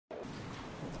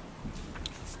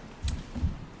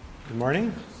Good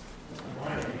morning.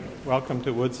 Welcome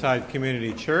to Woodside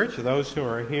Community Church, those who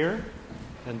are here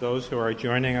and those who are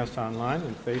joining us online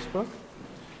on Facebook.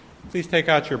 Please take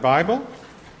out your Bible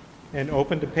and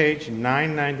open to page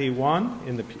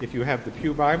 991 if you have the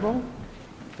Pew Bible,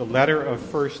 the letter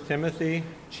of 1 Timothy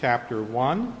chapter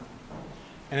 1,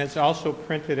 and it's also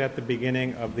printed at the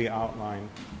beginning of the outline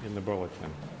in the bulletin.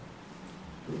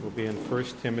 It will be in 1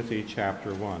 Timothy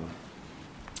chapter 1.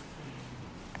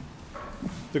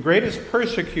 The greatest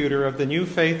persecutor of the new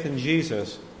faith in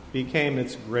Jesus became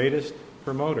its greatest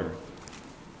promoter.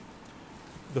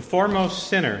 The foremost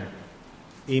sinner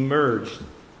emerged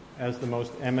as the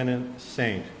most eminent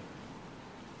saint.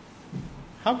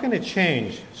 How can a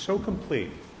change so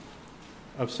complete,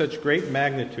 of such great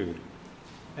magnitude,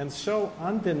 and so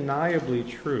undeniably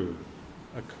true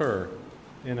occur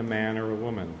in a man or a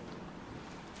woman?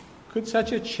 Could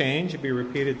such a change be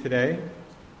repeated today?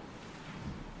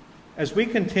 As we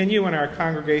continue in our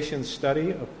congregation's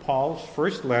study of Paul's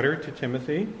first letter to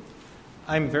Timothy,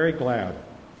 I'm very glad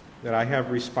that I have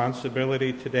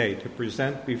responsibility today to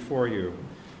present before you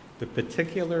the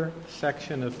particular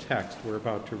section of text we're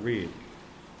about to read,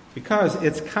 because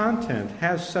its content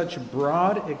has such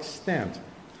broad extent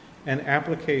and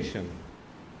application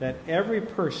that every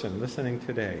person listening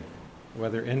today,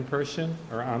 whether in person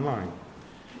or online,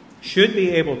 should be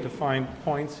able to find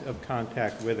points of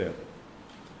contact with it.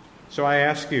 So I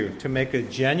ask you to make a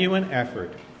genuine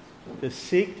effort to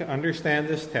seek to understand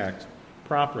this text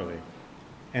properly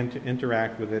and to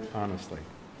interact with it honestly.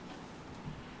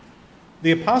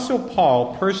 The Apostle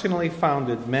Paul personally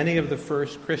founded many of the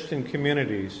first Christian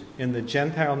communities in the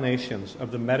Gentile nations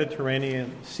of the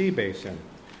Mediterranean Sea Basin,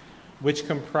 which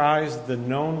comprised the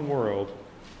known world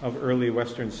of early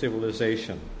Western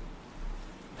civilization.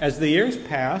 As the years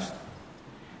passed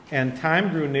and time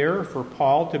grew nearer for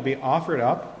Paul to be offered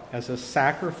up as a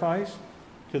sacrifice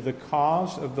to the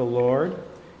cause of the Lord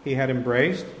he had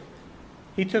embraced,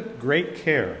 he took great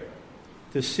care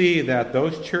to see that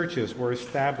those churches were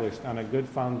established on a good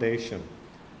foundation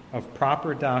of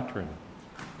proper doctrine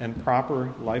and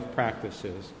proper life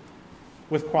practices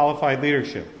with qualified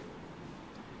leadership.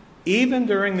 Even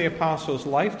during the apostles'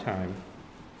 lifetime,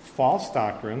 false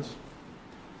doctrines,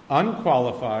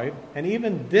 unqualified, and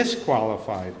even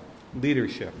disqualified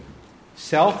leadership,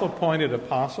 self-appointed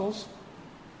apostles,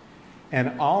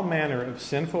 and all manner of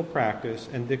sinful practice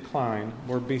and decline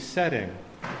were besetting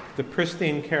the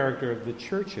pristine character of the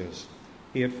churches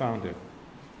he had founded.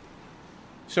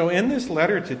 So in this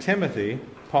letter to Timothy,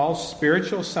 Paul's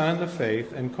spiritual son in the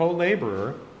faith and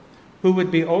co-laborer, who would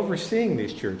be overseeing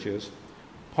these churches,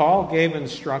 Paul gave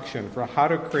instruction for how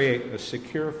to create a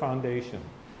secure foundation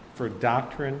for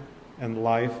doctrine and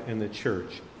life in the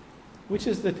church, which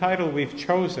is the title we've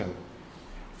chosen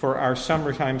for our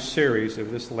summertime series of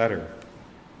this letter.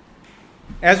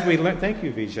 As we learn, thank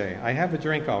you, Vijay. I have a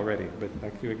drink already, but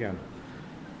thank you again.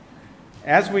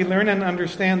 As we learn and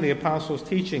understand the apostles'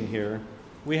 teaching here,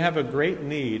 we have a great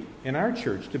need in our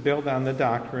church to build on the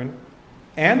doctrine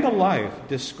and the life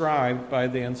described by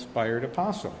the inspired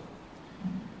apostle.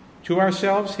 To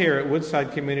ourselves here at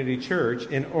Woodside Community Church,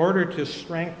 in order to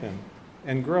strengthen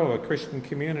and grow a Christian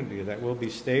community that will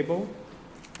be stable,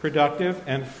 productive,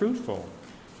 and fruitful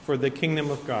for the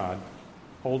kingdom of God,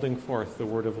 holding forth the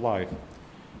word of life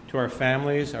to our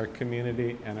families, our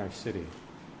community, and our city.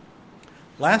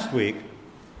 Last week,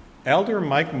 Elder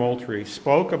Mike Moultrie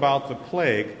spoke about the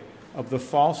plague of the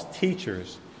false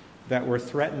teachers that were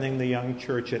threatening the young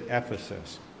church at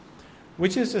Ephesus,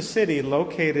 which is a city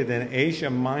located in Asia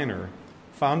Minor,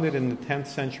 founded in the 10th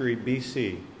century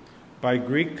BC by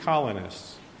Greek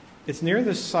colonists. It's near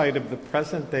the site of the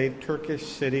present-day Turkish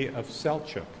city of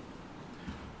Selçuk.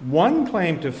 One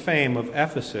claim to fame of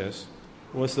Ephesus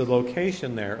was the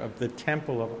location there of the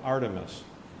Temple of Artemis,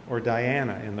 or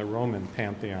Diana in the Roman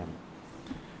pantheon.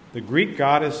 The Greek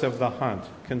goddess of the hunt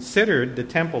considered the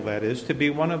temple, that is, to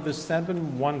be one of the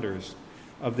 7 wonders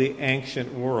of the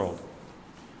ancient world.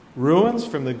 Ruins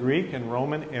from the Greek and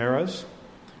Roman eras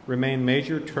remain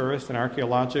major tourist and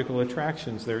archaeological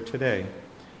attractions there today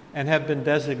and have been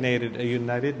designated a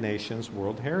United Nations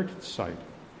World Heritage Site.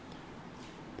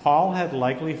 Paul had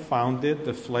likely founded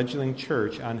the fledgling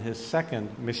church on his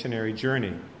second missionary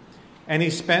journey, and he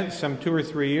spent some 2 or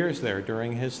 3 years there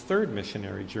during his third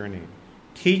missionary journey,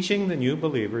 teaching the new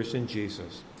believers in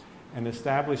Jesus and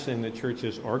establishing the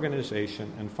church's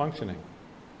organization and functioning.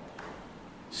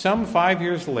 Some 5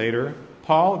 years later,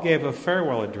 Paul gave a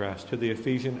farewell address to the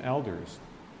Ephesian elders,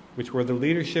 which were the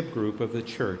leadership group of the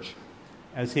church,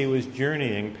 as he was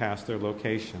journeying past their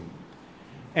location.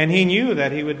 And he knew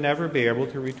that he would never be able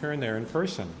to return there in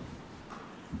person.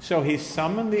 So he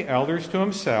summoned the elders to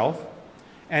himself,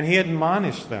 and he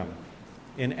admonished them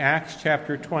in Acts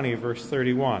chapter 20, verse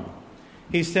 31.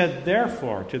 He said,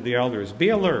 "Therefore, to the elders, be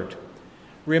alert,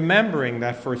 remembering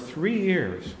that for 3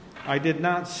 years I did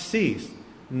not cease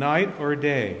night or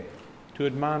day to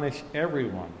admonish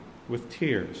everyone with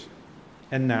tears.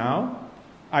 And now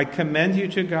I commend you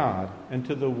to God and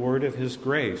to the word of his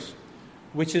grace,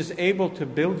 which is able to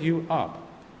build you up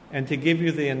and to give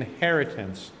you the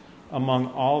inheritance among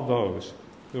all those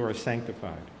who are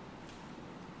sanctified."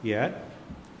 Yet,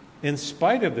 in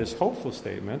spite of this hopeful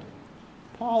statement,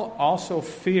 Paul also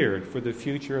feared for the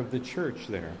future of the church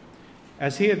there,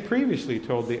 as he had previously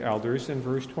told the elders in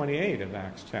verse 28 of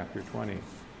Acts chapter 20.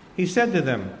 He said to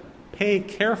them, "Pay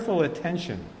careful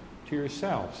attention to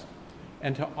yourselves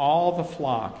and to all the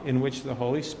flock in which the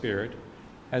Holy Spirit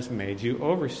has made you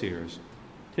overseers,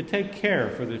 to take care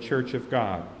for the church of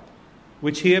God,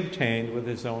 which he obtained with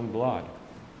his own blood.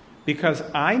 Because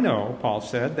I know," Paul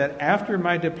said, "that after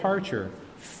my departure,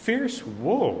 fierce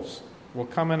wolves will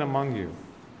come in among you,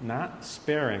 not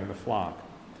sparing the flock.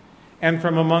 And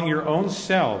from among your own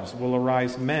selves will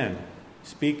arise men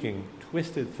speaking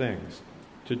twisted things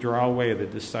to draw away the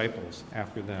disciples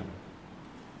after them."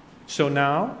 So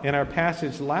now, in our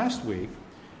passage last week,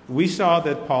 we saw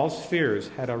that Paul's fears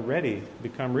had already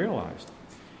become realized.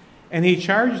 And he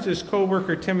charged his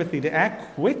co-worker Timothy to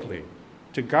act quickly,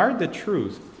 to guard the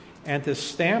truth, and to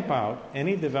stamp out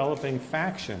any developing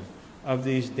faction of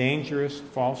these dangerous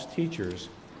false teachers,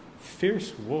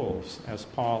 fierce wolves, as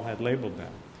Paul had labeled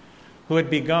them, who had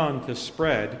begun to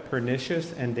spread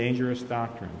pernicious and dangerous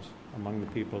doctrines among the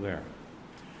people there.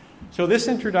 So this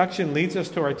introduction leads us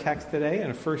to our text today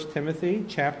in 1 Timothy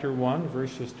chapter 1,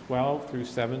 verses 12 through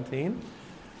 17.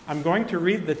 I'm going to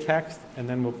read the text and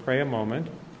then we'll pray a moment.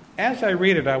 As I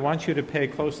read it, I want you to pay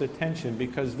close attention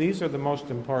because these are the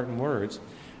most important words.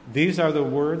 These are the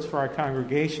words for our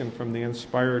congregation from the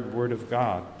inspired Word of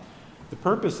God. The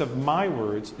purpose of my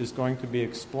words is going to be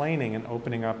explaining and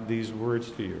opening up these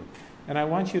words to you. And I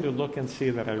want you to look and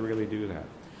see that I really do that.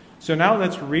 So now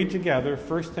let's read together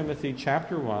 1 Timothy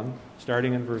chapter 1,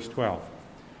 starting in verse 12,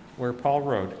 where Paul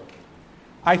wrote,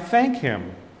 "I thank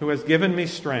him who has given me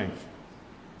strength,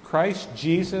 Christ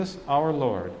Jesus our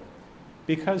Lord,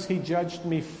 because he judged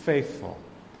me faithful,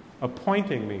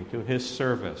 appointing me to his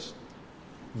service.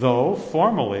 Though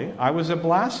formerly I was a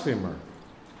blasphemer,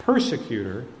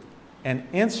 persecutor, and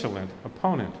insolent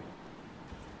opponent.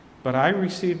 But I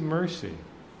received mercy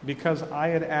because I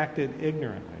had acted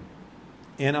ignorantly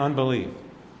in unbelief.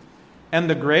 And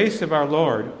the grace of our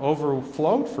Lord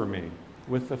overflowed for me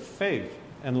with the faith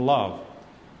and love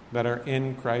that are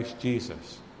in Christ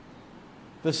Jesus.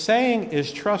 The saying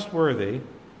is trustworthy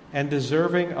and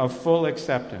deserving of full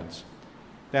acceptance,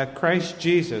 that Christ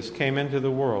Jesus came into the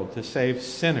world to save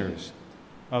sinners,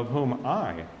 of whom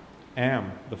I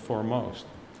am the foremost.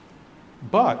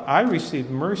 But I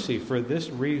received mercy for this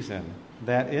reason,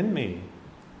 that in me,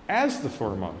 as the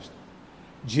foremost,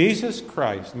 Jesus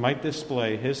Christ might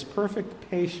display his perfect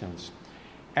patience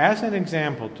as an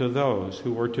example to those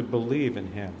who were to believe in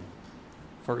him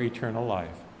for eternal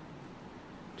life.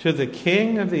 To the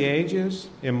King of the ages,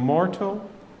 immortal,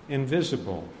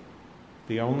 invisible,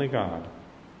 the only God,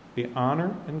 be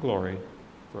honor and glory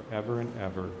forever and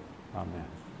ever. Amen."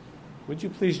 Would you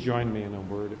please join me in a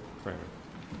word of prayer?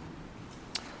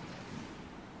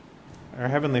 Our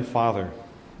Heavenly Father,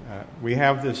 we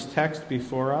have this text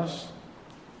before us.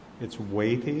 It's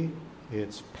weighty,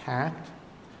 it's packed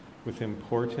with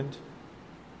important,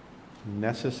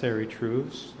 necessary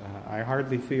truths. I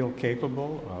hardly feel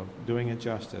capable of doing it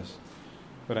justice.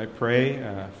 But I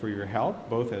pray for your help,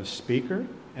 both as speaker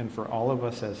and for all of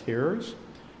us as hearers,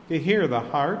 to hear the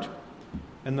heart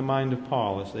and the mind of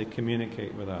Paul as they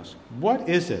communicate with us. What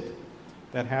is it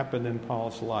that happened in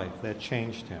Paul's life that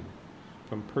changed him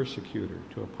from persecutor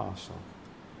to apostle?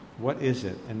 What is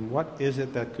it? And what is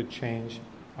it that could change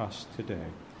us today?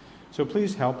 So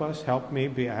please help us, help me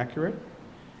be accurate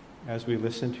as we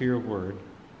listen to your word.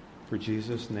 For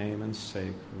Jesus' name and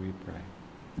sake we pray.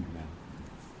 Amen.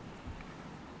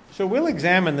 So we'll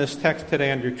examine this text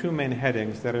today under two main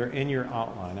headings that are in your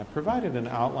outline. I provided an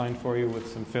outline for you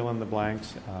with some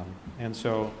fill-in-the-blanks, and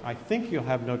so I think you'll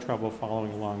have no trouble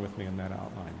following along with me in that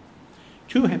outline.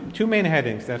 Two main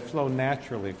headings that flow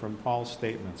naturally from Paul's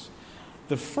statements.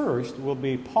 The first will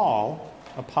be Paul,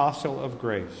 apostle of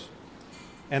grace,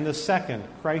 and the second,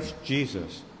 Christ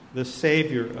Jesus, the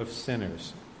Savior of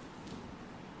sinners.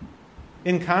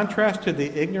 In contrast to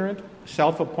the ignorant,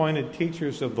 self-appointed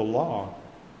teachers of the law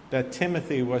that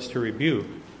Timothy was to rebuke,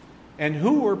 and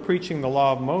who were preaching the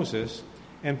law of Moses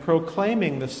and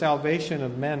proclaiming the salvation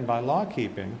of men by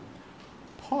law-keeping,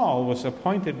 Paul was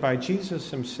appointed by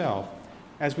Jesus himself,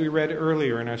 as we read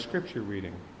earlier in our scripture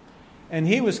reading. And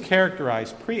he was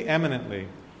characterized preeminently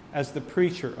as the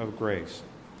preacher of grace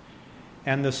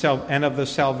and of the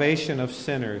salvation of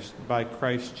sinners by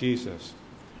Christ Jesus.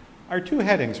 Our two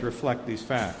headings reflect these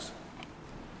facts.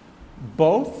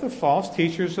 Both the false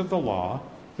teachers of the law,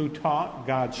 who taught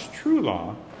God's true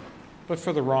law, but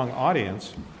for the wrong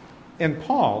audience, and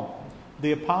Paul,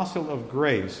 the apostle of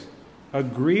grace,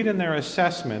 agreed in their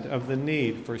assessment of the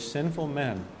need for sinful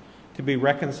men to be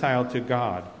reconciled to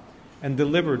God and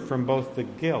delivered from both the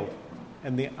guilt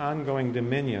and the ongoing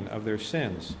dominion of their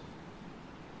sins.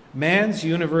 Man's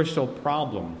universal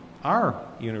problem, our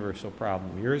universal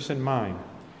problem, yours and mine,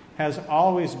 has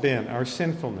always been our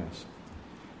sinfulness.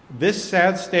 This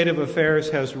sad state of affairs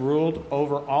has ruled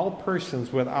over all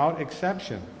persons without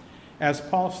exception, as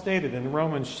Paul stated in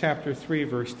Romans chapter 3,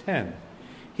 verse 10.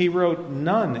 He wrote,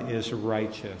 "None is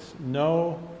righteous,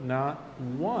 no, not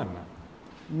one.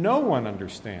 No one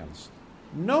understands.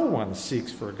 No one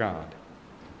seeks for God.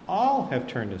 All have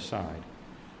turned aside.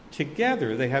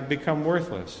 Together they have become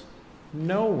worthless.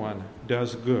 No one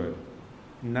does good,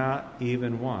 not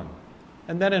even one."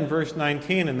 And then in verse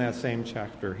 19 in that same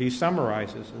chapter, he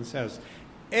summarizes and says,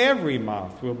 "Every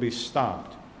mouth will be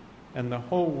stopped, and the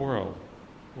whole world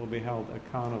will be held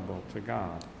accountable to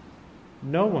God.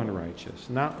 No one righteous,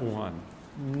 not one.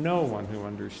 No one who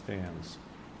understands.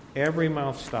 Every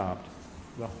mouth stopped,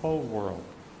 the whole world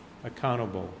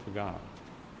accountable to God."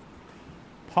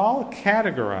 Paul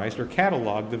categorized or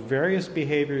cataloged the various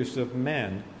behaviors of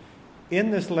men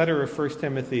in this letter of 1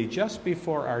 Timothy just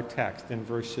before our text in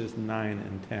verses 9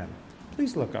 and 10.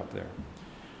 Please look up there,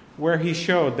 where he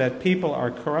showed that people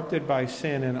are corrupted by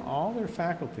sin in all their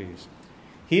faculties.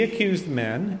 He accused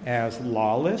men as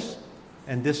lawless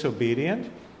and disobedient,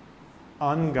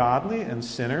 ungodly and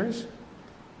sinners,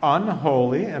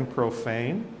 unholy and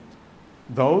profane,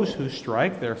 those who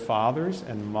strike their fathers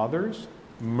and mothers,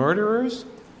 murderers,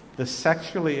 the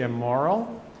sexually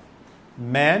immoral,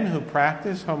 men who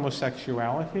practice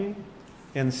homosexuality,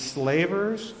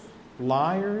 enslavers,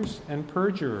 liars, and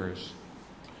perjurers.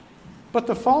 But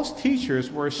the false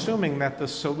teachers were assuming that the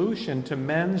solution to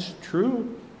men's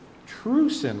true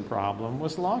sin problem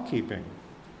was law-keeping.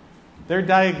 Their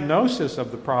diagnosis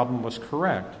of the problem was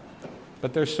correct,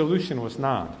 but their solution was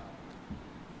not.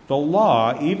 The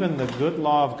law, even the good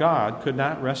law of God, could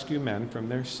not rescue men from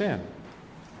their sin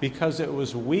because it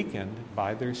was weakened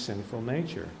by their sinful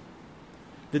nature.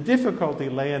 The difficulty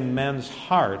lay in men's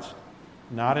hearts,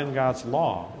 not in God's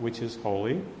law, which is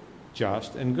holy,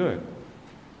 just, and good.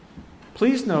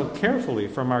 Please note carefully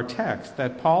from our text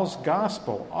that Paul's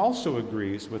gospel also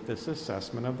agrees with this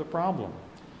assessment of the problem.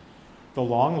 The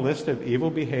long list of evil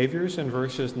behaviors in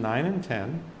verses 9 and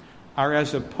 10 are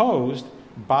as opposed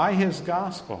by his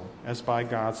gospel as by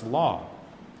God's law.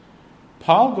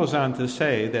 Paul goes on to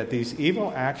say that these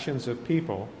evil actions of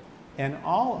people and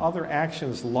all other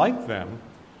actions like them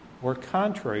were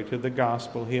contrary to the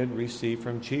gospel he had received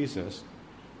from Jesus,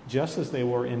 just as they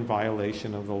were in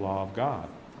violation of the law of God.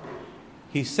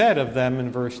 He said of them in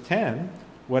verse 10,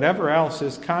 "Whatever else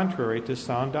is contrary to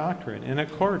sound doctrine, in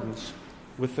accordance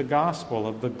with the gospel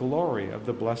of the glory of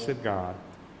the blessed God,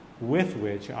 with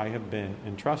which I have been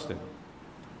entrusted."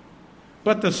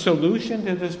 But the solution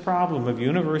to this problem of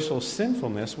universal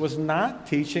sinfulness was not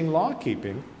teaching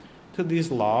law-keeping to these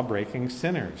law-breaking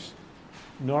sinners,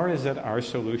 nor is it our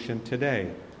solution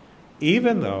today,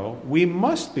 even though we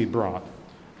must be brought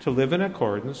to live in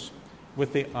accordance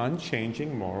with the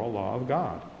unchanging moral law of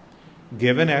God,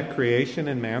 given at creation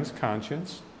in man's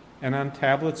conscience and on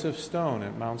tablets of stone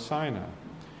at Mount Sinai,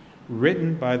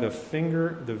 written by the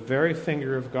very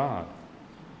finger of God.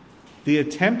 The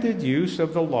attempted use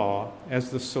of the law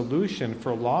as the solution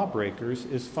for lawbreakers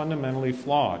is fundamentally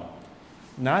flawed,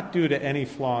 not due to any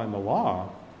flaw in the law,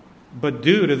 but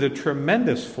due to the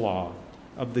tremendous flaw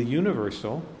of the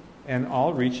universal and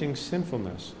all-reaching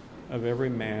sinfulness of every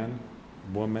man,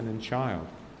 woman, and child.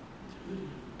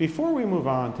 Before we move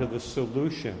on to the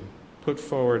solution put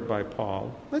forward by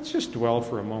Paul, let's just dwell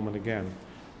for a moment again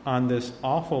on this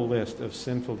awful list of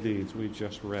sinful deeds we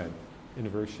just read in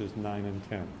verses 9 and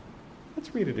 10.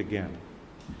 Let's read it again.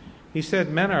 He said,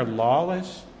 "Men are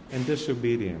lawless and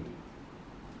disobedient,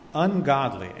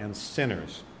 ungodly and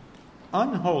sinners,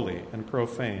 unholy and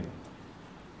profane,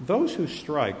 those who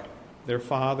strike their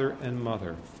father and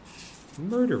mother,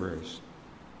 murderers,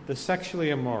 the sexually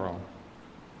immoral,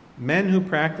 men who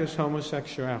practice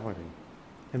homosexuality,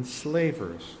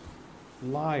 enslavers,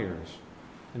 liars,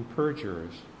 and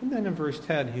perjurers." And then in verse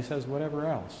 10, he says, "Whatever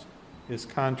else is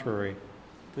contrary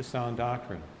to sound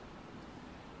doctrine.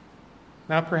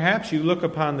 Now, perhaps you look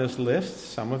upon this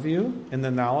list, some of you, in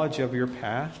the knowledge of your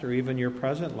past or even your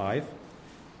present life,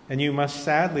 and you must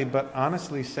sadly but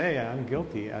honestly say, I'm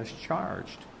guilty as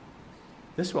charged.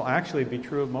 This will actually be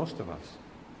true of most of us.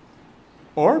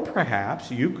 Or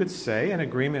perhaps you could say, in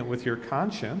agreement with your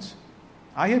conscience,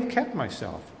 I have kept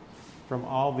myself from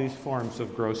all these forms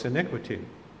of gross iniquity.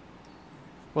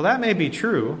 Well, that may be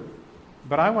true,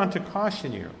 but I want to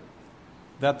caution you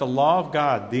that the law of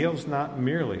God deals not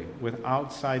merely with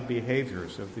outside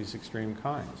behaviors of these extreme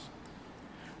kinds,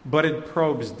 but it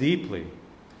probes deeply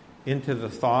into the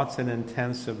thoughts and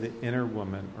intents of the inner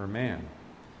woman or man.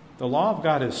 The law of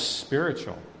God is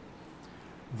spiritual.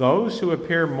 Those who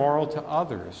appear moral to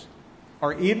others,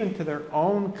 or even to their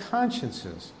own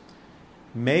consciences,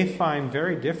 may find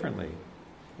very differently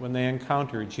when they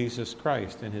encounter Jesus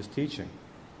Christ and his teaching.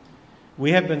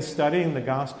 We have been studying the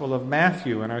Gospel of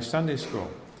Matthew in our Sunday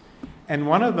school, and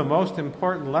one of the most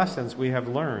important lessons we have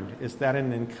learned is that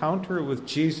an encounter with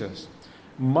Jesus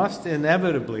must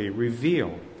inevitably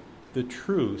reveal the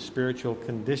true spiritual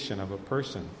condition of a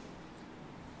person.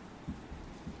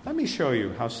 Let me show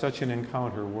you how such an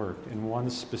encounter worked in one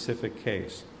specific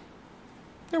case.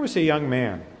 There was a young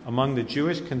man among the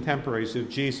Jewish contemporaries of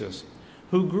Jesus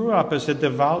who grew up as a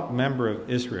devout member of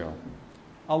Israel,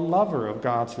 a lover of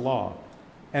God's law,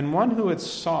 and one who had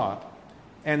sought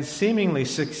and seemingly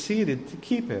succeeded to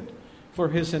keep it for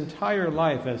his entire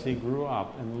life as he grew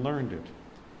up and learned it.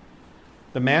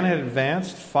 The man had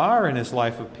advanced far in his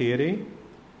life of piety,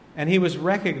 and he was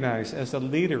recognized as a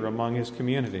leader among his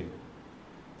community.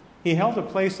 He held a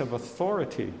place of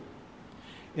authority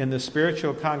in the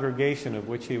spiritual congregation of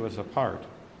which he was a part.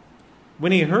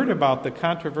 When he heard about the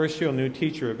controversial new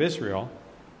teacher of Israel,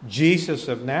 Jesus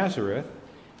of Nazareth,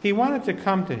 he wanted to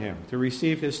come to him to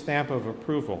receive his stamp of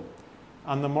approval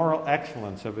on the moral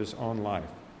excellence of his own life.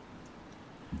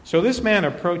 So this man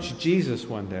approached Jesus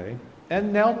one day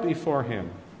and knelt before him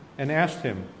and asked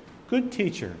him, "Good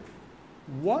teacher,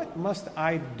 what must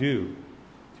I do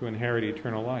to inherit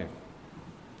eternal life?"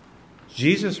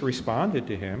 Jesus responded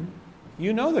to him,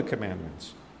 "You know the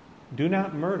commandments. Do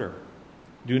not murder.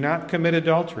 Do not commit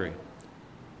adultery.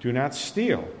 Do not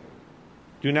steal.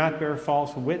 Do not bear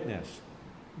false witness.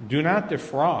 Do not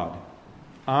defraud.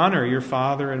 Honor your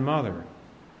father and mother.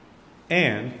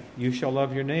 And you shall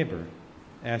love your neighbor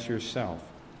as yourself."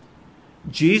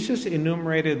 Jesus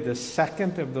enumerated the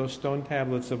second of those stone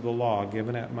tablets of the law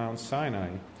given at Mount Sinai,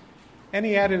 and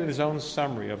he added his own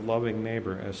summary of loving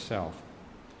neighbor as self.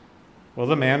 Well,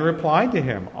 the man replied to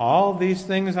him, "All these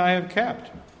things I have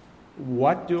kept.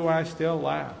 What do I still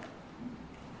lack?"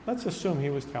 Let's assume he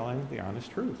was telling the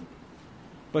honest truth.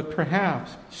 But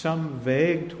perhaps some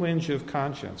vague twinge of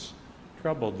conscience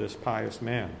troubled this pious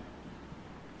man.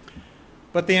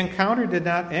 But the encounter did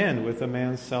not end with the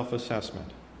man's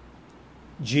self-assessment.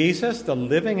 Jesus, the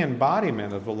living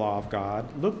embodiment of the law of God,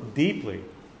 looked deeply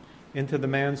into the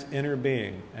man's inner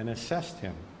being and assessed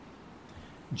him.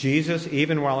 Jesus,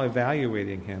 even while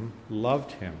evaluating him,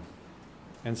 loved him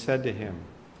and said to him,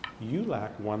 "You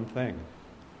lack one thing.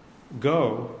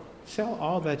 Go, sell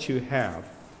all that you have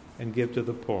and give to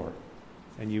the poor,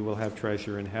 and you will have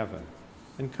treasure in heaven.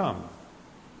 And come,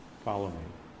 follow me."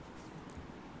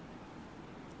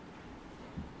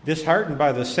 Disheartened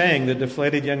by the saying, the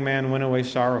deflated young man went away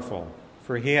sorrowful,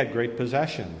 for he had great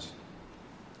possessions.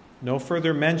 No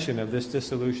further mention of this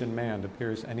disillusioned man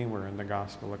appears anywhere in the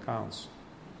gospel accounts.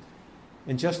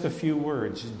 In just a few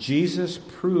words, Jesus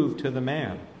proved to the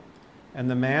man, and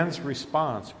the man's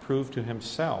response proved to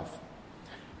himself,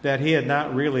 that he had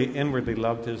not really inwardly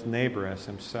loved his neighbor as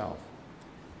himself.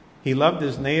 He loved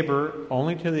his neighbor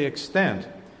only to the extent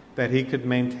that he could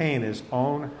maintain his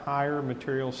own higher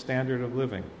material standard of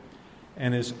living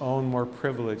and his own more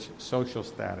privileged social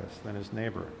status than his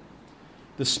neighbor.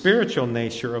 The spiritual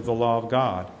nature of the law of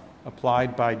God,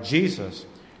 applied by Jesus,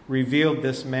 revealed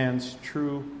this man's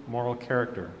true moral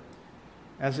character,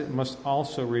 as it must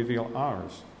also reveal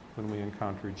ours when we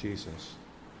encounter Jesus.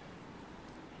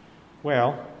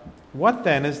 Well, what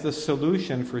then is the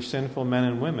solution for sinful men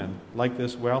and women like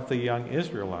this wealthy young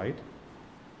Israelite,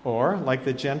 or like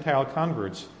the Gentile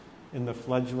converts in the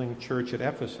fledgling church at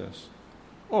Ephesus,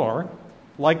 or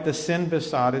like the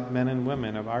sin-besotted men and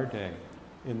women of our day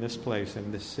in this place,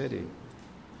 in this city?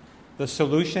 The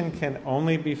solution can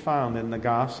only be found in the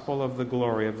gospel of the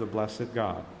glory of the blessed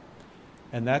God.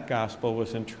 And that gospel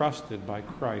was entrusted by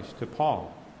Christ to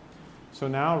Paul. So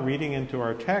now, reading into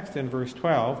our text in verse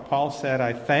 12, Paul said,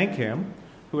 "I thank him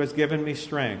who has given me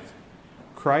strength,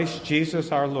 Christ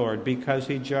Jesus our Lord, because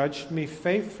he judged me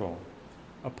faithful,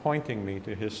 appointing me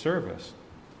to his service."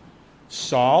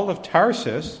 Saul of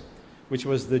Tarsus, which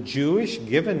was the Jewish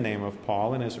given name of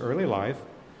Paul in his early life,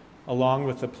 along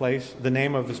with the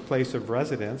name of his place of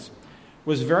residence,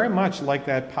 was very much like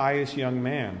that pious young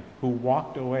man who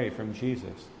walked away from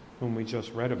Jesus, whom we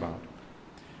just read about.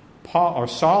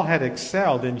 Saul had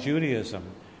excelled in Judaism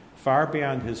far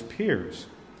beyond his peers.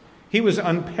 He was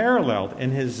unparalleled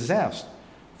in his zest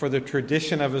for the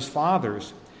tradition of his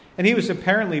fathers, and he was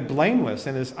apparently blameless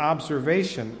in his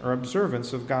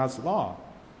observance of God's law.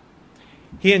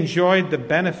 He enjoyed the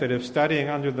benefit of studying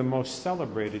under the most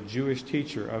celebrated Jewish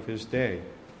teacher of his day.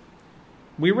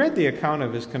 We read the account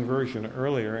of his conversion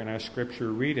earlier in our scripture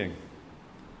reading.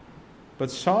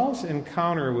 But Saul's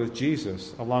encounter with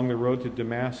Jesus along the road to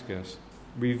Damascus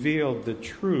revealed the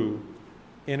true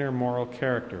inner moral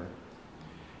character,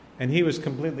 and he was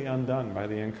completely undone by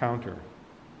the encounter.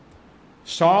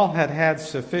 Saul had had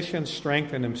sufficient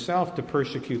strength in himself to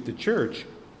persecute the church,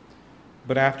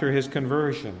 but after his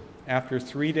conversion, after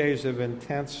 3 days of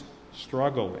intense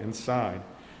struggle inside,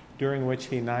 during which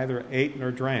he neither ate nor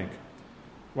drank,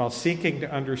 while seeking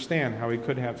to understand how he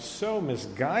could have so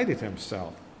misguided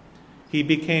himself, he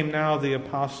became now the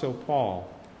Apostle Paul,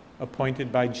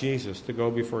 appointed by Jesus to go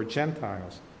before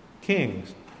Gentiles,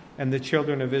 kings, and the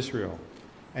children of Israel,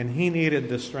 and he needed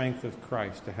the strength of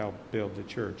Christ to help build the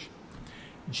church.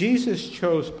 Jesus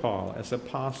chose Paul as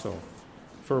apostle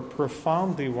for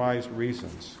profoundly wise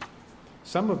reasons,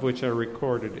 some of which are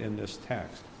recorded in this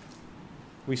text.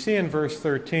 We see in verse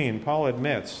 13, Paul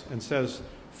admits and says,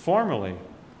 "Formerly,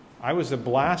 I was a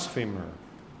blasphemer,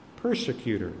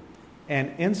 persecutor,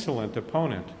 and insolent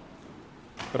opponent,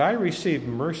 but I received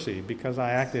mercy because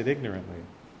I acted ignorantly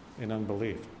in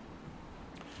unbelief."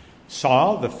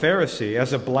 Saul, the Pharisee,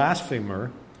 as a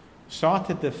blasphemer, sought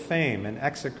to defame and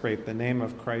execrate the name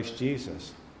of Christ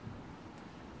Jesus.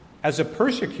 As a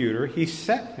persecutor, he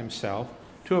set himself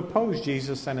to oppose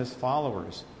Jesus and his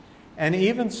followers, and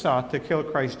even sought to kill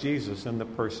Christ Jesus in the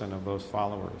person of those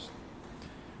followers.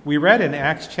 We read in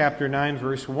Acts chapter 9,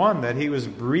 verse 1, that he was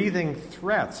breathing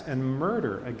threats and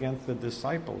murder against the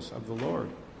disciples of the Lord,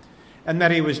 and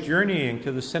that he was journeying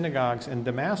to the synagogues in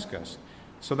Damascus,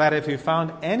 so that if he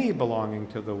found any belonging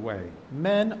to the way,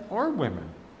 men or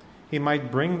women, he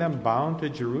might bring them bound to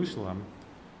Jerusalem,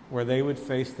 where they would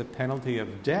face the penalty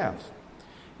of death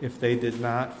if they did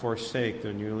not forsake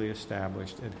their newly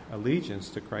established allegiance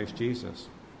to Christ Jesus.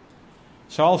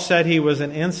 Saul said he was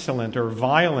an insolent or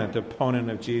violent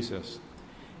opponent of Jesus.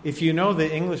 If you know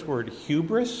the English word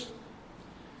hubris,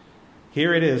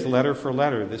 here it is, letter for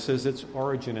letter. This is its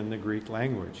origin in the Greek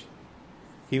language.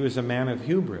 He was a man of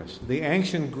hubris. The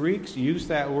ancient Greeks used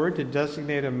that word to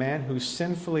designate a man who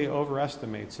sinfully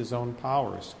overestimates his own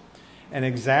powers and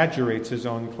exaggerates his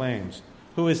own claims,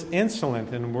 who is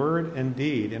insolent in word and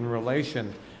deed in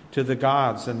relation to the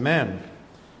gods and men.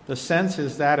 The sense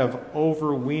is that of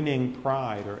overweening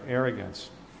pride or arrogance.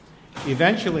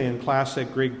 Eventually, in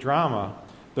classic Greek drama,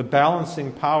 the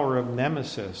balancing power of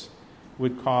Nemesis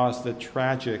would cause the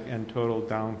tragic and total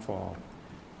downfall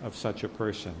of such a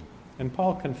person. And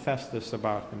Paul confessed this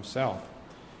about himself.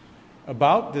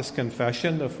 About this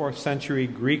confession, the 4th century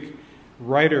Greek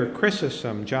writer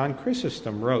John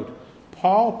Chrysostom, wrote,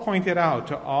 "Paul pointed out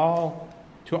to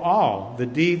all the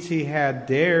deeds he had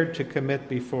dared to commit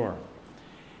before.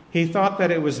 He thought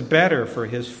that it was better for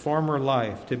his former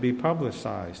life to be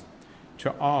publicized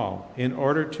to all in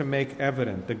order to make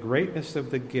evident the greatness of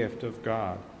the gift of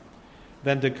God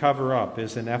than to cover up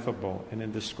his ineffable and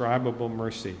indescribable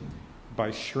mercy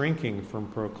by shrinking from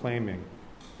proclaiming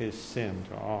his sin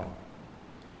to all."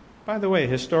 By the way,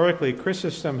 historically,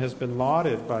 Chrysostom has been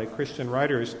lauded by Christian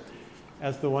writers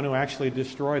as the one who actually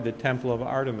destroyed the Temple of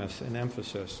Artemis in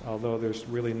Ephesus, although there's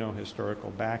really no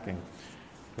historical backing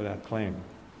for that claim.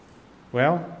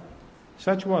 Well,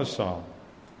 such was Saul.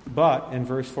 But in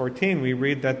verse 14, we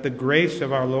read that the grace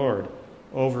of our Lord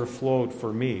overflowed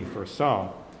for me, for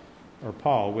Saul, or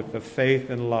Paul, with the faith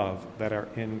and love that are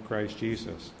in Christ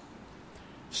Jesus.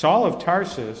 Saul of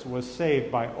Tarsus was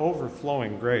saved by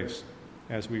overflowing grace,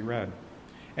 as we read.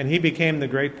 And he became the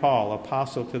great Paul,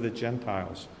 apostle to the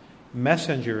Gentiles,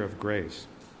 messenger of grace.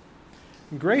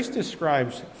 Grace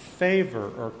describes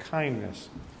favor or kindness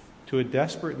to a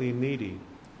desperately needy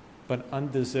but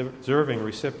undeserving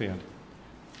recipient.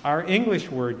 Our English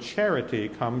word charity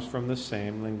comes from the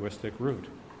same linguistic root.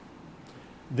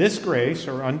 This grace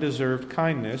or undeserved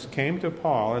kindness came to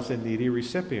Paul as a needy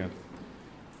recipient.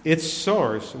 Its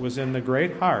source was in the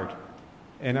great heart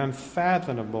and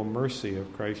unfathomable mercy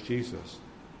of Christ Jesus.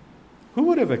 Who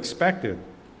would have expected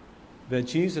that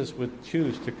Jesus would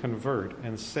choose to convert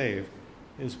and save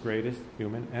his greatest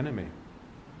human enemy?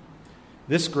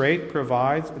 This grace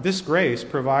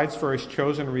provides for his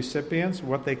chosen recipients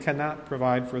what they cannot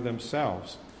provide for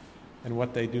themselves and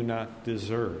what they do not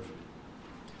deserve.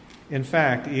 In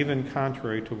fact, even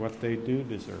contrary to what they do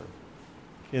deserve.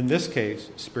 In this case,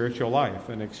 spiritual life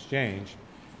in exchange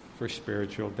for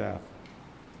spiritual death.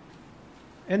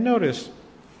 And notice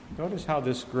how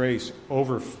this grace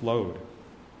overflowed.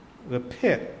 The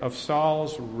pit of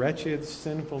Saul's wretched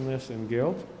sinfulness and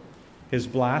guilt, his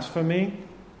blasphemy,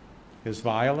 his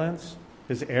violence,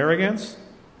 his arrogance,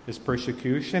 his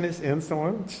persecution, his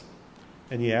insolence,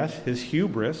 and yes, his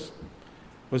hubris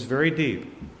was very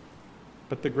deep.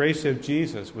 But the grace of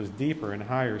Jesus was deeper and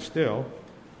higher still,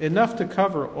 enough to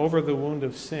cover over the wound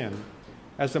of sin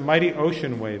as a mighty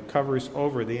ocean wave covers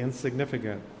over the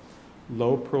insignificant,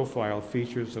 low-profile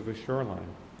features of a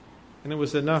shoreline. And it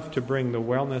was enough to bring the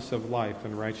wellness of life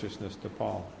and righteousness to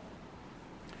Paul.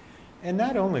 And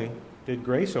not only did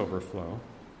grace overflow,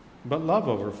 but love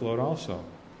overflowed also.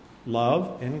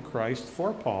 Love in Christ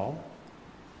for Paul,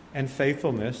 and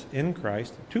faithfulness in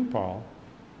Christ to Paul,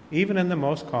 even in the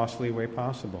most costly way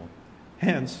possible.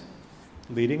 Hence,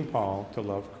 leading Paul to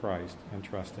love Christ and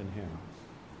trust in him.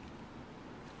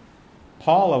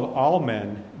 Paul, of all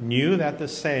men, knew that the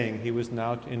saying he was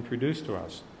now to introduce to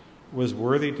us was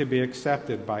worthy to be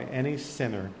accepted by any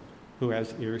sinner who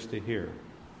has ears to hear.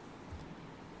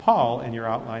 Paul, in your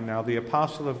outline now, the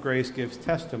apostle of grace, gives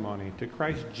testimony to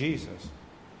Christ Jesus,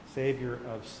 Savior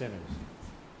of sinners.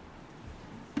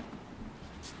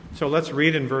 So let's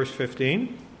read in verse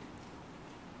 15.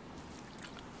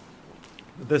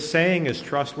 The saying is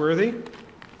trustworthy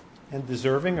and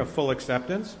deserving of full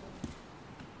acceptance,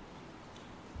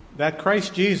 that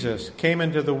Christ Jesus came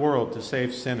into the world to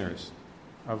save sinners,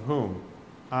 of whom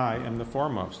I am the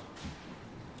foremost.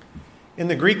 In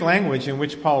the Greek language in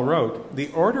which Paul wrote,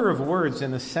 the order of words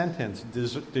in a sentence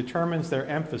determines their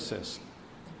emphasis.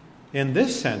 In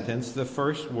this sentence, the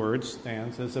first word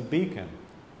stands as a beacon,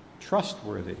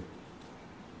 trustworthy.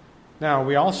 Now,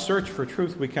 we all search for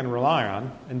truth we can rely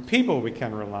on, and people we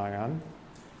can rely on,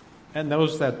 and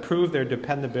those that prove their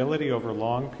dependability over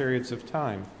long periods of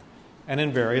time and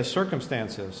in various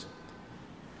circumstances.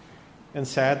 And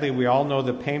sadly, we all know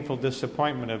the painful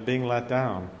disappointment of being let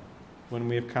down when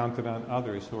we have counted on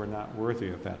others who are not worthy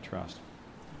of that trust.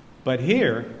 But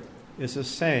here is a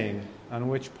saying on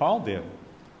which Paul did,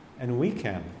 and we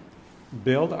can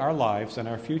build our lives and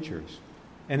our futures,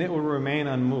 and it will remain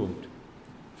unmoved.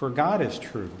 For God is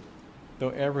true, though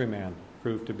every man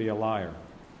proved to be a liar.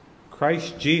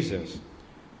 Christ Jesus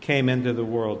came into the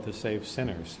world to save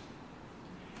sinners.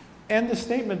 And the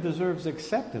statement deserves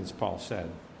acceptance, Paul said.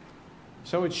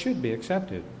 So it should be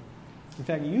accepted. In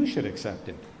fact, you should accept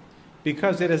it,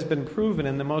 because it has been proven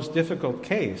in the most difficult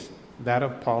case, that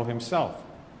of Paul himself.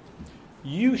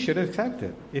 You should accept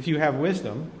it if you have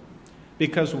wisdom,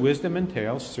 because wisdom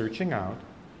entails searching out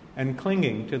and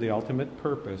clinging to the ultimate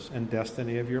purpose and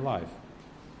destiny of your life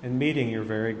and meeting your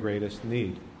very greatest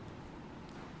need.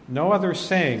 No other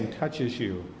saying touches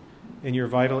you in your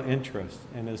vital interest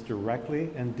and as directly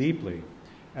and deeply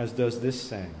as does this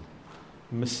saying.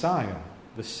 Messiah,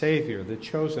 the Savior, the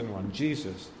chosen one,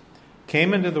 Jesus,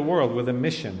 came into the world with a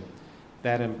mission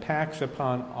that impacts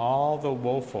upon all the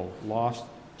woeful, lost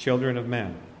children of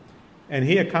men. And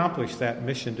he accomplished that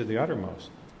mission to the uttermost,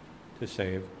 to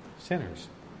save sinners.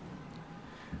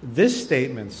 This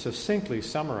statement succinctly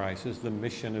summarizes the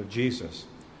mission of Jesus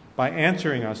by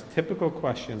answering us typical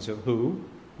questions of who,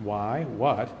 why,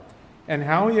 what, and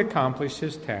how he accomplished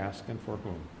his task and for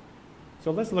whom.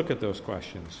 So let's look at those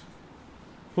questions.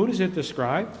 Who does it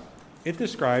describe? It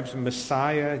describes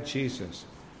Messiah Jesus,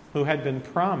 who had been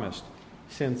promised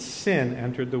since sin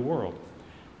entered the world,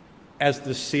 as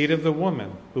the seed of the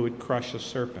woman who would crush a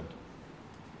serpent.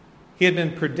 He had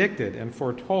been predicted and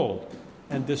foretold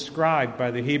and described by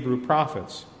the Hebrew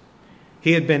prophets.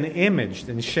 He had been imaged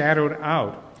and shadowed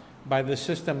out by the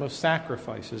system of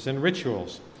sacrifices and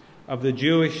rituals of the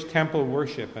Jewish temple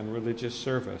worship and religious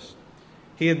service.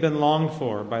 He had been longed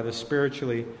for by the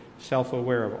spiritually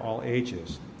self-aware of all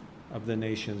ages of the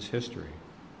nation's history.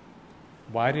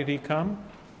 Why did he come?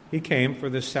 He came for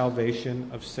the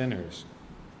salvation of sinners.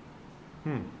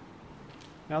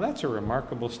 Now that's a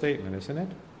remarkable statement, isn't it?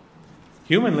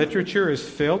 Human literature is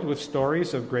filled with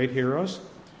stories of great heroes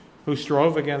who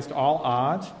strove against all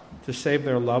odds to save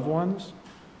their loved ones,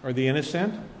 or the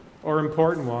innocent, or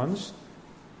important ones.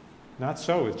 Not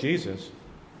so with Jesus.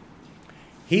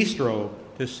 He strove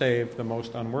to save the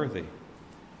most unworthy,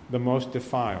 the most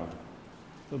defiled,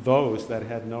 those that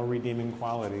had no redeeming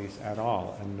qualities at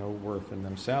all and no worth in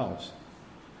themselves.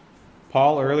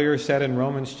 Paul earlier said in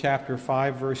Romans chapter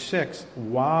 5, verse 6,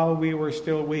 while we were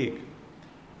still weak,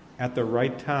 at the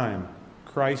right time,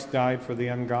 Christ died for the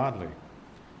ungodly.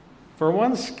 For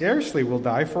one scarcely will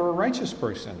die for a righteous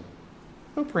person,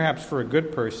 though perhaps for a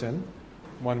good person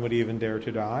one would even dare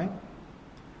to die.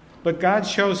 But God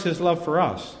shows his love for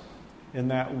us in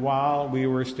that while we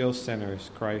were still sinners,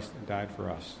 Christ died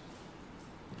for us.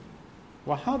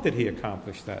 Well, how did he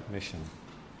accomplish that mission?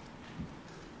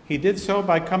 He did so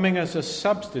by coming as a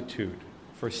substitute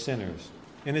for sinners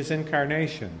in his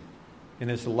incarnation, in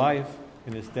his life,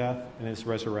 in his death, in his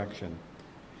resurrection.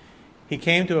 He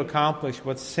came to accomplish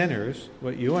what sinners,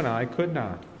 what you and I could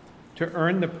not, to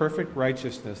earn the perfect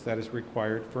righteousness that is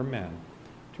required for men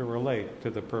to relate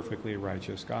to the perfectly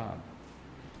righteous God.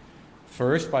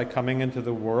 First, by coming into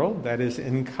the world, that is,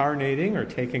 incarnating or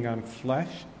taking on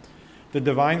flesh, the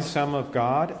divine Son of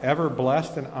God, ever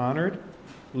blessed and honored,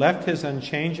 left his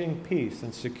unchanging peace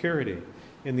and security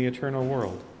in the eternal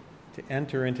world to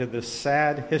enter into the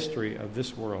sad history of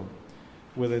this world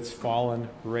with its fallen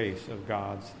race of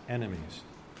God's enemies.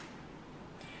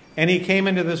 And he came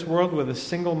into this world with a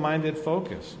single-minded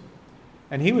focus,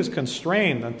 and he was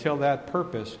constrained until that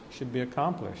purpose should be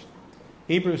accomplished.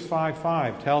 Hebrews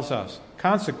 5:5 tells us,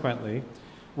 consequently,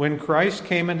 when Christ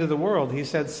came into the world, he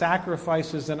said,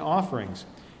 sacrifices and offerings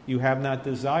you have not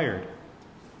desired,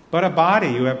 but a body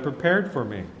you have prepared for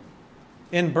me.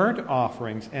 In burnt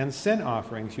offerings and sin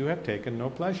offerings you have taken no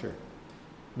pleasure.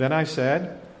 Then I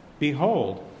said,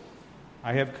 behold,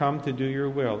 I have come to do your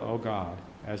will, O God,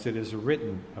 as it is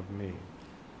written of me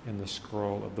in the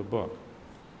scroll of the book.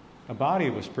 A body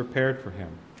was prepared for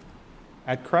him.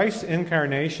 At Christ's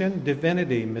incarnation,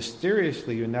 divinity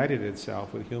mysteriously united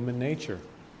itself with human nature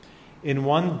in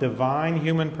one divine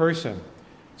human person,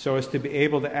 so as to be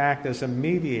able to act as a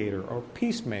mediator or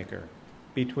peacemaker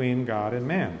between God and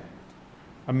man.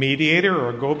 A mediator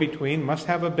or go-between must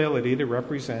have ability to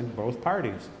represent both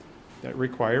parties that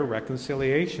require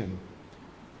reconciliation.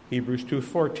 Hebrews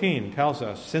 2:14 tells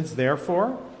us, since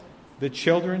therefore the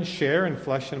children share in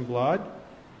flesh and blood,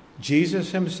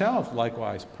 Jesus himself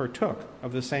likewise partook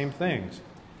of the same things,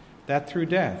 that through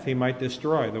death he might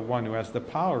destroy the one who has the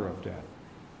power of death,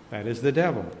 that is the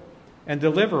devil, and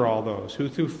deliver all those who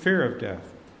through fear of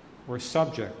death were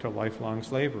subject to lifelong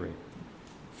slavery.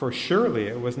 For surely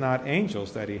it was not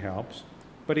angels that he helps,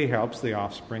 but he helps the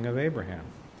offspring of Abraham.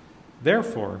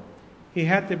 Therefore, he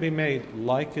had to be made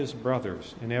like his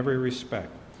brothers in every respect,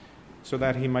 so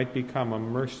that he might become a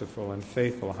merciful and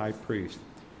faithful high priest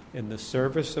in the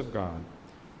service of God,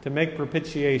 to make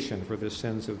propitiation for the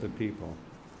sins of the people.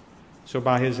 So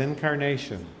by his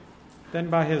incarnation, then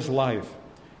by his life,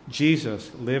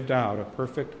 Jesus lived out a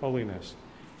perfect holiness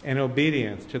and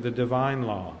obedience to the divine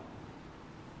law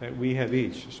that we have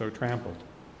each so trampled.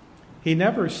 He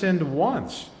never sinned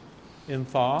once in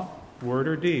thought, word,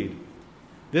 or deed.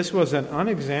 This was an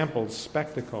unexampled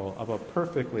spectacle of a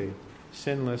perfectly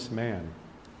sinless man.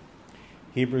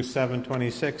 Hebrews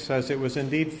 7:26 says it was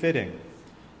indeed fitting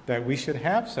that we should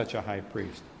have such a high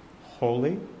priest,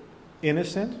 holy,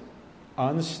 innocent,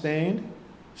 unstained,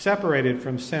 separated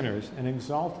from sinners, and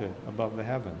exalted above the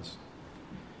heavens.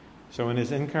 So in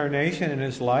his incarnation, in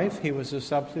his life, he was a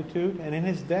substitute, and in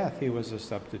his death, he was a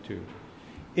substitute.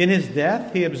 In his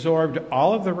death, he absorbed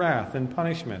all of the wrath and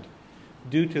punishment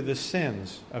due to the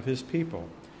sins of his people,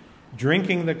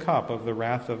 drinking the cup of the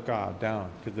wrath of God down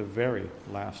to the very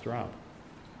last drop.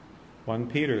 1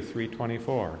 Peter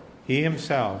 3:24, he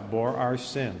himself bore our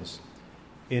sins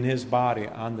in his body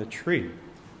on the tree,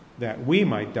 that we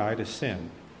might die to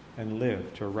sin and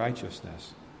live to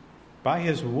righteousness. By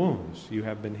his wounds you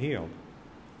have been healed.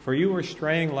 For you were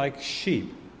straying like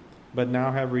sheep, but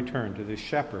now have returned to the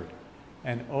shepherd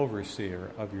and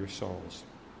overseer of your souls.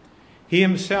 He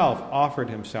himself offered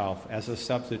himself as a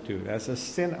substitute, as a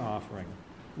sin offering,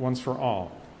 once for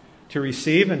all, to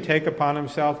receive and take upon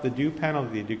himself the due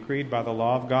penalty decreed by the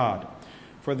law of God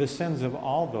for the sins of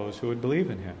all those who would believe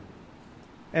in him.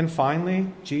 And finally,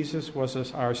 Jesus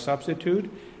was our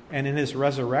substitute, and in his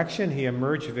resurrection he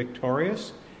emerged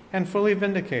victorious and fully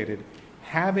vindicated,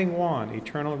 having won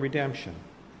eternal redemption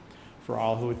for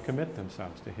all who would commit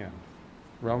themselves to him.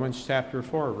 Romans chapter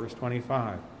 4, verse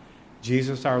 25.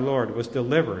 Jesus our Lord was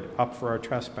delivered up for our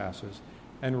trespasses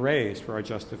and raised for our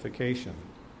justification.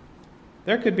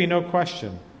 There could be no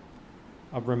question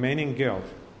of remaining guilt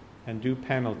and due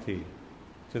penalty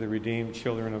to the redeemed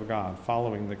children of God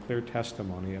following the clear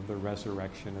testimony of the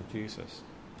resurrection of Jesus.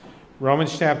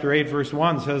 Romans chapter 8, verse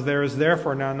 1 says, there is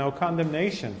therefore now no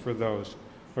condemnation for those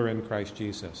who are in Christ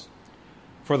Jesus.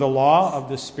 For the law of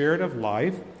the Spirit of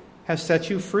life has set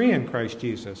you free in Christ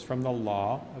Jesus from the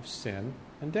law of sin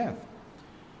and death.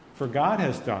 For God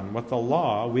has done what the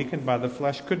law, weakened by the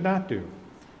flesh, could not do,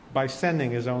 by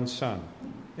sending his own Son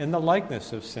in the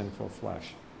likeness of sinful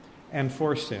flesh. And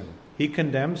for sin, he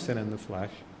condemned sin in the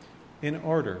flesh in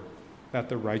order that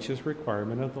the righteous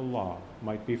requirement of the law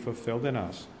might be fulfilled in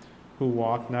us, who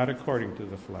walk not according to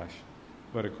the flesh,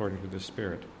 but according to the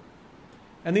Spirit.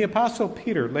 And the Apostle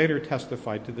Peter later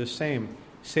testified to the same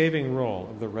saving role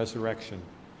of the resurrection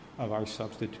of our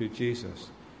substitute Jesus.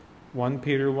 1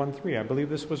 Peter 1:3, I believe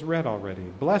this was read already.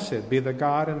 Blessed be the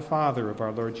God and Father of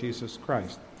our Lord Jesus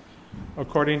Christ.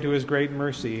 According to his great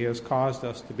mercy, he has caused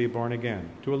us to be born again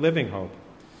to a living hope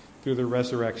through the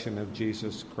resurrection of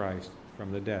Jesus Christ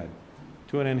from the dead,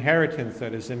 to an inheritance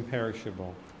that is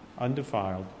imperishable,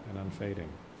 undefiled, and unfading.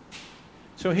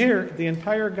 So here, the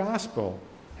entire gospel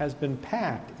has been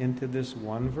packed into this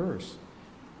one verse.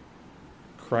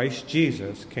 Christ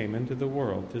Jesus came into the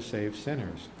world to save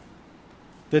sinners.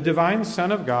 The divine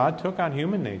Son of God took on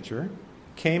human nature,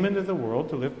 came into the world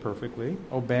to live perfectly,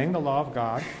 obeying the law of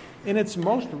God in its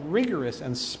most rigorous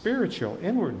and spiritual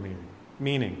inward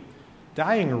meaning,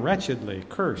 dying wretchedly,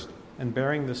 cursed, and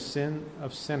bearing the sin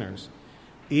of sinners,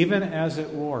 even as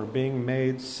it were, being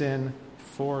made sin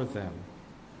for them,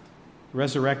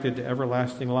 resurrected to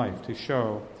everlasting life to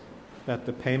show that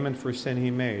the payment for sin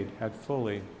he made had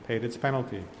fully paid its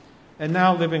penalty, and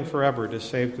now living forever to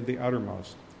save to the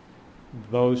uttermost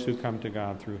those who come to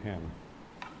God through him.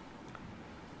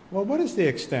 Well, what is the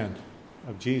extent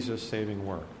of Jesus' saving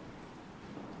work?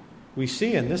 We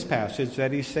see in this passage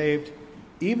that he saved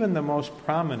even the most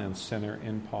prominent sinner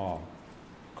in Paul.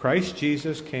 Christ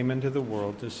Jesus came into the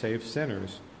world to save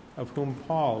sinners, of whom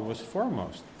Paul was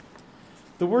foremost.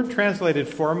 The word translated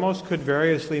foremost could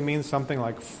variously mean something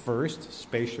like first,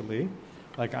 spatially,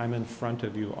 like I'm in front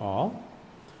of you all.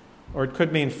 Or it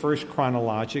could mean first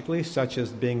chronologically, such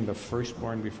as being the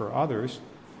firstborn before others.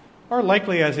 Or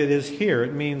likely as it is here,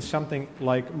 it means something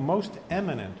like most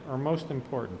eminent or most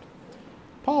important.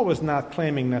 Paul was not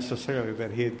claiming necessarily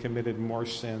that he had committed more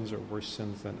sins or worse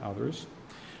sins than others,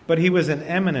 but he was an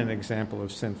eminent example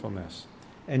of sinfulness,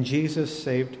 and Jesus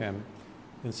saved him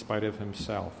in spite of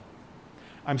himself.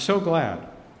 I'm so glad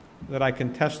that I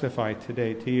can testify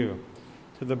today to you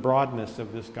to the broadness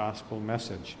of this gospel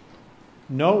message.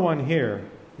 No one here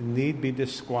need be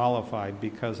disqualified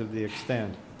because of the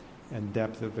extent and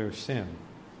depth of their sin.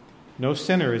 No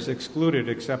sinner is excluded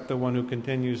except the one who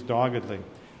continues doggedly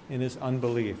in his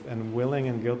unbelief and willing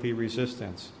and guilty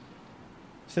resistance.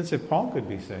 Since if Paul could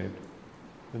be saved,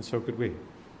 then so could we.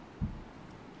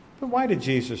 But why did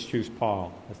Jesus choose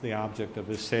Paul as the object of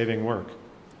his saving work?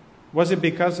 Was it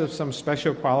because of some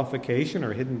special qualification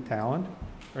or hidden talent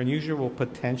or unusual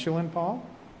potential in Paul?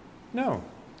 No.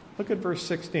 Look at verse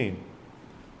 16.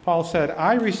 Paul said,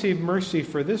 I received mercy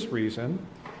for this reason,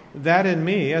 that in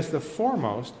me, as the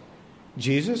foremost,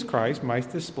 Jesus Christ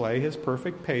might display his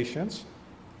perfect patience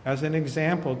as an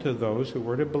example to those who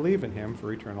were to believe in him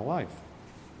for eternal life.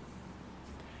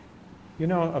 You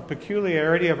know, a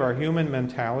peculiarity of our human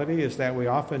mentality is that we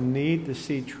often need to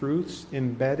see truths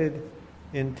embedded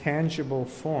in tangible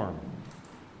form.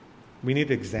 We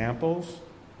need examples,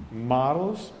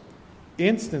 models,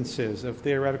 instances of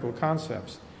theoretical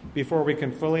concepts before we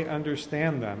can fully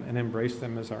understand them and embrace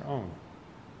them as our own.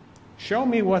 Show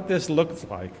me what this looks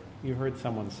like. You heard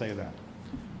someone say that.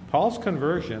 Paul's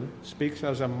conversion speaks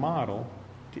as a model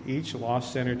to each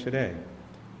lost sinner today,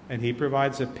 and he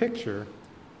provides a picture,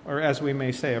 or as we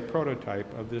may say, a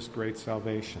prototype of this great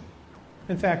salvation.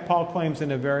 In fact, Paul claims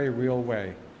in a very real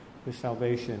way, his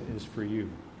salvation is for you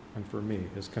and for me,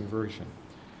 his conversion.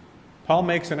 Paul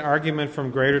makes an argument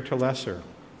from greater to lesser.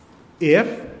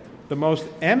 If the most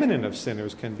eminent of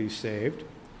sinners can be saved,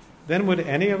 then would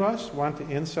any of us want to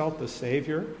insult the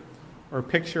Savior or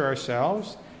picture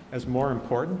ourselves as more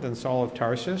important than Saul of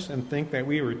Tarsus and think that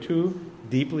we were too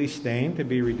deeply stained to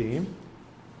be redeemed?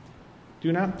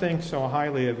 Do not think so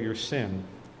highly of your sin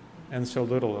and so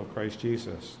little of Christ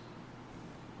Jesus.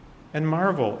 And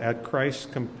marvel at Christ's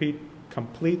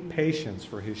complete patience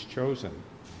for his chosen.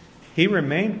 He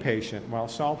remained patient while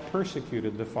Saul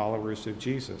persecuted the followers of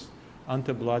Jesus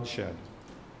unto bloodshed.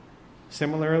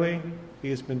 Similarly, he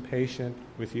has been patient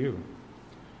with you.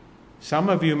 Some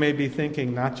of you may be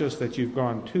thinking not just that you've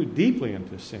gone too deeply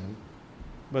into sin,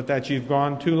 but that you've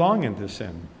gone too long into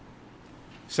sin.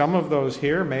 Some of those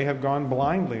here may have gone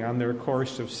blindly on their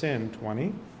course of sin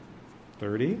 20,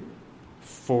 30,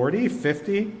 40,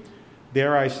 50,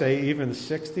 dare I say even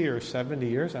 60 or 70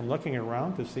 years. I'm looking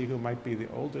around to see who might be the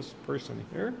oldest person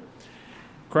here.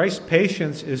 Christ's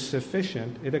patience is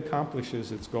sufficient. It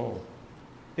accomplishes its goal.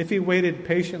 If he waited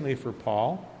patiently for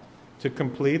Paul to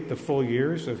complete the full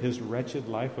years of his wretched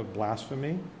life of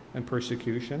blasphemy and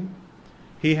persecution,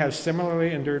 he has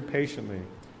similarly endured patiently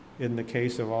in the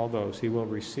case of all those he will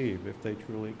receive if they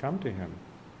truly come to him.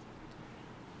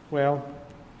 Well,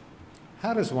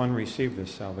 how does one receive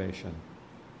this salvation?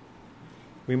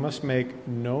 We must make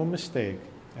no mistake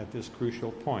at this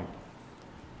crucial point.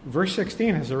 Verse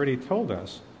 16 has already told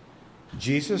us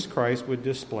Jesus Christ would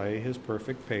display his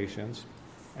perfect patience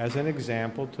as an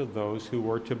example to those who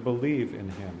were to believe in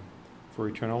him for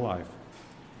eternal life.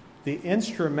 The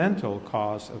instrumental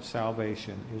cause of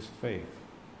salvation is faith.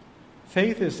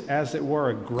 Faith is, as it were,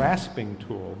 a grasping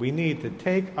tool we need to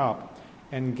take up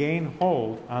and gain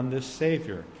hold on this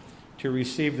Savior to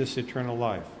receive this eternal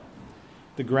life.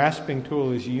 The grasping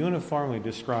tool is uniformly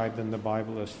described in the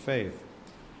Bible as faith.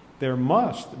 There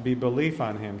must be belief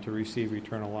on him to receive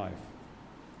eternal life.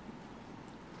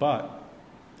 But,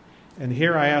 and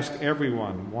here I ask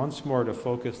everyone once more to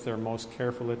focus their most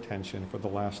careful attention for the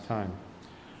last time,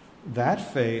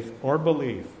 that faith or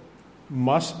belief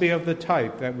must be of the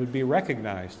type that would be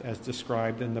recognized as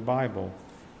described in the Bible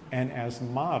and as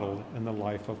modeled in the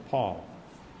life of Paul.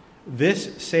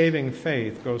 This saving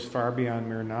faith goes far beyond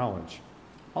mere knowledge.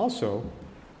 Also,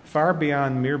 far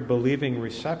beyond mere believing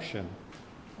reception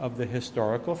of the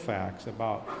historical facts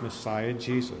about Messiah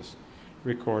Jesus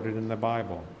recorded in the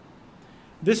Bible.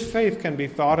 This faith can be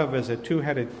thought of as a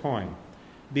two-headed coin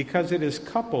because it is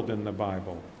coupled in the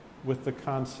Bible with the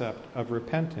concept of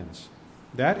repentance.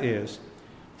 That is,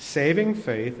 saving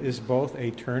faith is both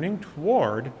a turning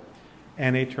toward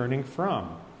and a turning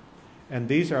from. And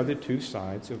these are the two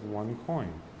sides of one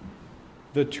coin.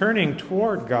 The turning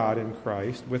toward God in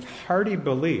Christ with hearty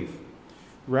belief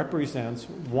represents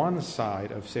one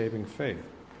side of saving faith.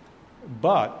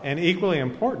 But, and equally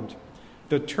important,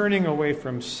 the turning away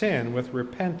from sin with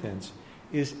repentance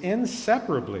is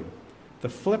inseparably the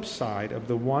flip side of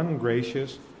the one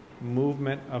gracious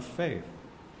movement of faith.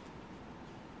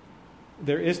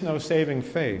 There is no saving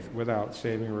faith without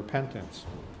saving repentance.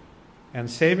 And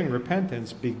saving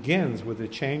repentance begins with a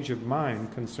change of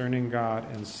mind concerning God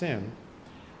and sin,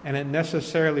 and it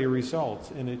necessarily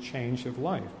results in a change of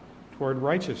life toward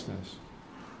righteousness.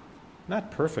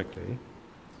 Not perfectly,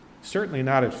 certainly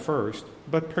not at first,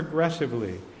 but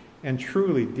progressively and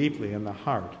truly deeply in the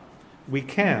heart. We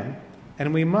can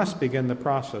and we must begin the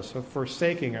process of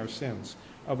forsaking our sins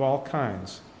of all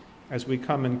kinds as we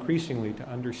come increasingly to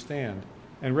understand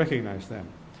and recognize them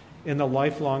in the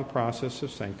lifelong process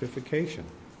of sanctification,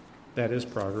 that is,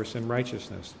 progress in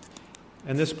righteousness.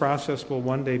 And this process will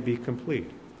one day be complete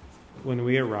when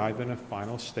we arrive in a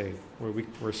final state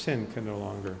where sin can no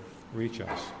longer reach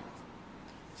us.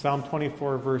 Psalm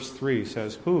 24, verse 3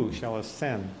 says, "Who shall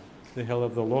ascend the hill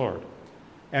of the Lord?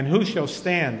 And who shall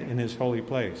stand in his holy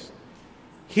place?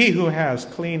 He who has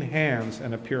clean hands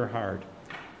and a pure heart,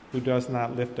 who does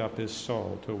not lift up his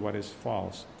soul to what is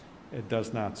false, it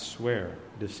does not swear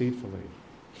deceitfully.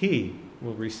 He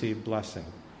will receive blessing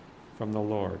from the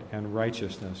Lord and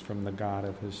righteousness from the God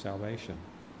of his salvation."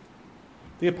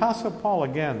 The Apostle Paul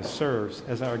again serves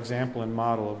as our example and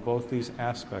model of both these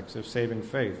aspects of saving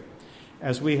faith,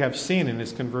 as we have seen in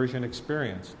his conversion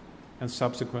experience and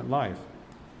subsequent life.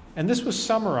 And this was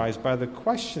summarized by the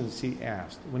questions he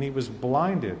asked when he was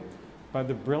blinded by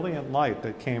the brilliant light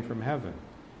that came from heaven.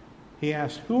 He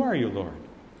asked, "Who are you, Lord?"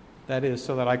 That is,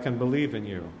 so that I can believe in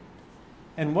you.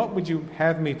 "And what would you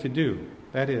have me to do?"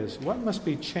 That is, what must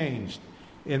be changed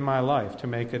in my life to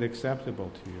make it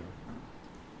acceptable to you?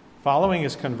 Following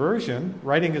his conversion,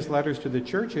 writing his letters to the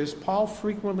churches, Paul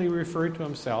frequently referred to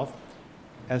himself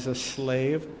as a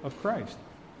slave of Christ.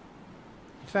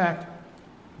 In fact,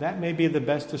 that may be the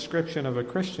best description of a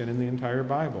Christian in the entire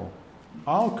Bible.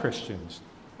 All Christians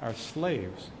are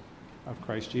slaves of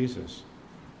Christ Jesus.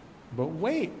 But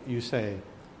wait, you say,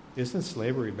 isn't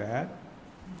slavery bad?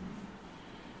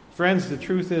 Friends, the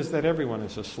truth is that everyone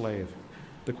is a slave.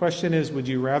 The question is, would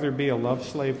you rather be a love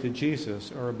slave to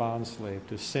Jesus or a bond slave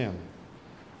to sin?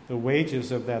 The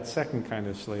wages of that second kind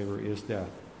of slavery is death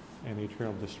and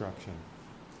eternal destruction.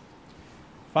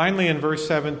 Finally, in verse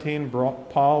 17,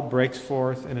 Paul breaks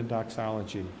forth in a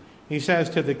doxology. He says,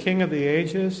 "To the King of the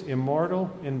ages,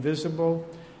 immortal, invisible,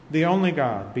 the only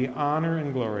God, be honor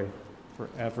and glory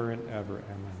forever and ever.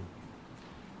 Amen."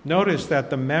 Notice that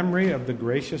the memory of the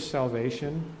gracious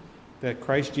salvation that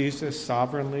Christ Jesus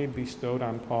sovereignly bestowed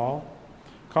on Paul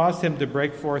caused him to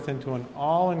break forth into an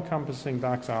all-encompassing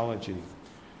doxology,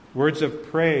 words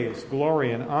of praise,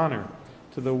 glory, and honor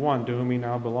to the one to whom he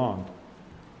now belonged.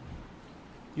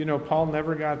 You know, Paul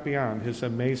never got beyond his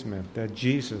amazement that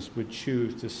Jesus would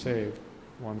choose to save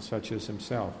one such as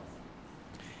himself.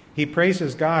 He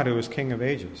praises God who is King of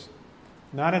ages,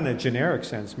 not in a generic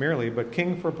sense merely, but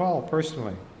King for Paul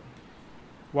personally.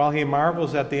 While he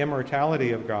marvels at the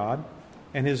immortality of God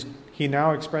And he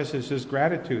now expresses his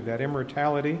gratitude that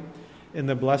immortality in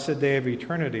the blessed day of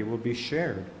eternity will be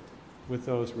shared with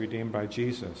those redeemed by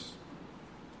Jesus.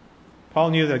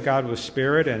 Paul knew that God was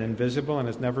spirit and invisible and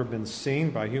has never been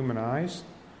seen by human eyes,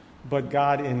 but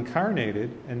God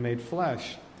incarnated and made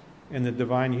flesh in the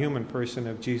divine human person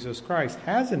of Jesus Christ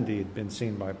has indeed been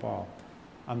seen by Paul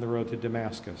on the road to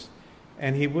Damascus,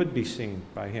 and he would be seen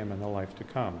by him in the life to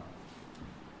come.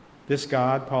 This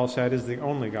God, Paul said, is the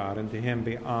only God, and to him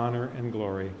be honor and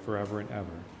glory forever and ever.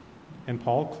 And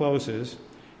Paul closes,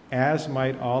 as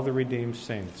might all the redeemed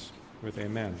saints, with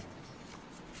amen.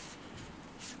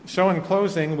 So in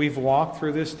closing, we've walked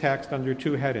through this text under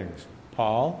two headings: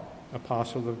 Paul,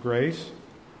 apostle of grace,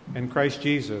 and Christ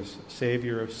Jesus,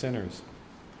 Savior of sinners.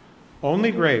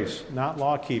 Only grace, not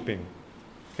law-keeping,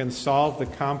 can solve the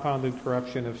compounded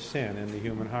corruption of sin in the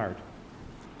human heart.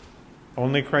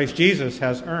 Only Christ Jesus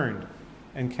has earned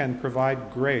and can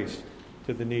provide grace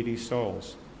to the needy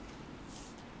souls.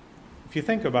 If you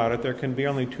think about it, there can be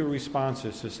only two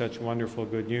responses to such wonderful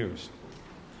good news.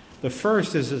 The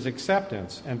first is his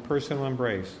acceptance and personal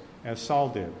embrace, as Saul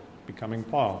did, becoming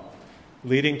Paul,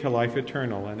 leading to life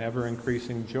eternal and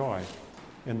ever-increasing joy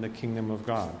in the kingdom of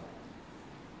God.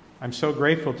 I'm so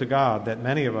grateful to God that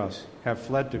many of us have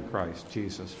fled to Christ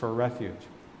Jesus for refuge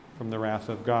from the wrath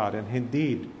of God. And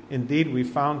indeed we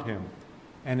found him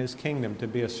and his kingdom to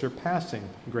be a surpassing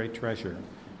great treasure,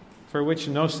 for which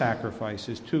no sacrifice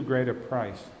is too great a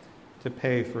price to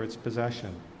pay for its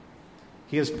possession.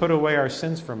 He has put away our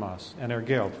sins from us and our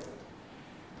guilt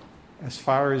as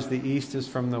far as the east is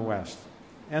from the west,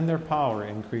 and their power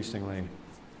increasingly.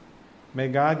 May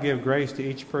God give grace to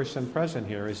each person present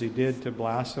here, as he did to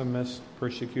blasphemous,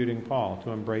 persecuting Paul,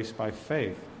 to embrace by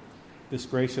faith this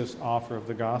gracious offer of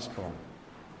the gospel.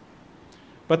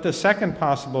 But the second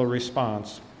possible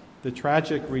response, the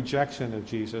tragic rejection of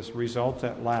Jesus, results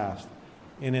at last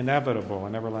in inevitable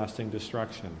and everlasting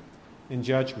destruction, in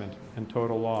judgment and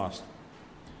total loss.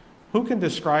 Who can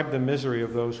describe the misery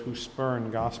of those who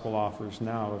spurn gospel offers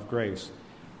now of grace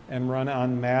and run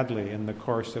on madly in the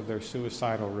course of their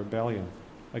suicidal rebellion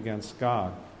against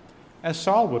God, as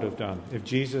Saul would have done if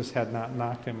Jesus had not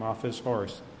knocked him off his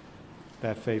horse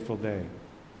that fateful day?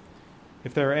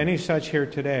 If there are any such here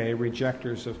today,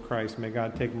 rejectors of Christ, may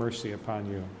God take mercy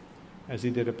upon you, as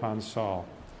he did upon Saul.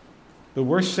 The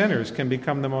worst sinners can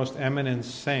become the most eminent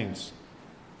saints.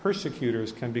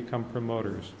 Persecutors can become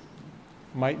promoters.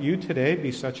 Might you today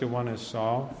be such a one as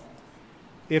Saul?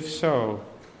 If so,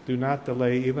 do not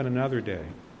delay even another day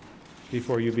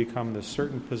before you become the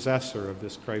certain possessor of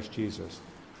this Christ Jesus,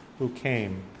 who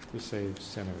came to save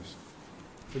sinners.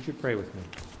 Would you pray with me?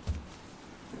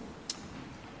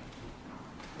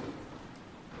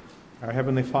 Our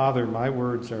Heavenly Father, my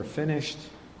words are finished.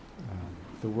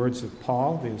 The words of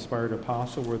Paul, the inspired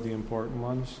apostle, were the important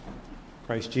ones.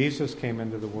 Christ Jesus came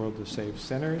into the world to save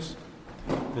sinners.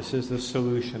 This is the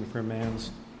solution for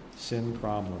man's sin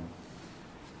problem.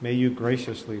 May you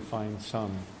graciously find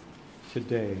some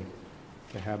today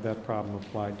to have that problem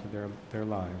applied to their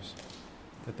lives,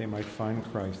 that they might find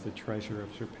Christ, the treasure of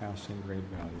surpassing great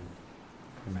value.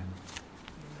 Amen.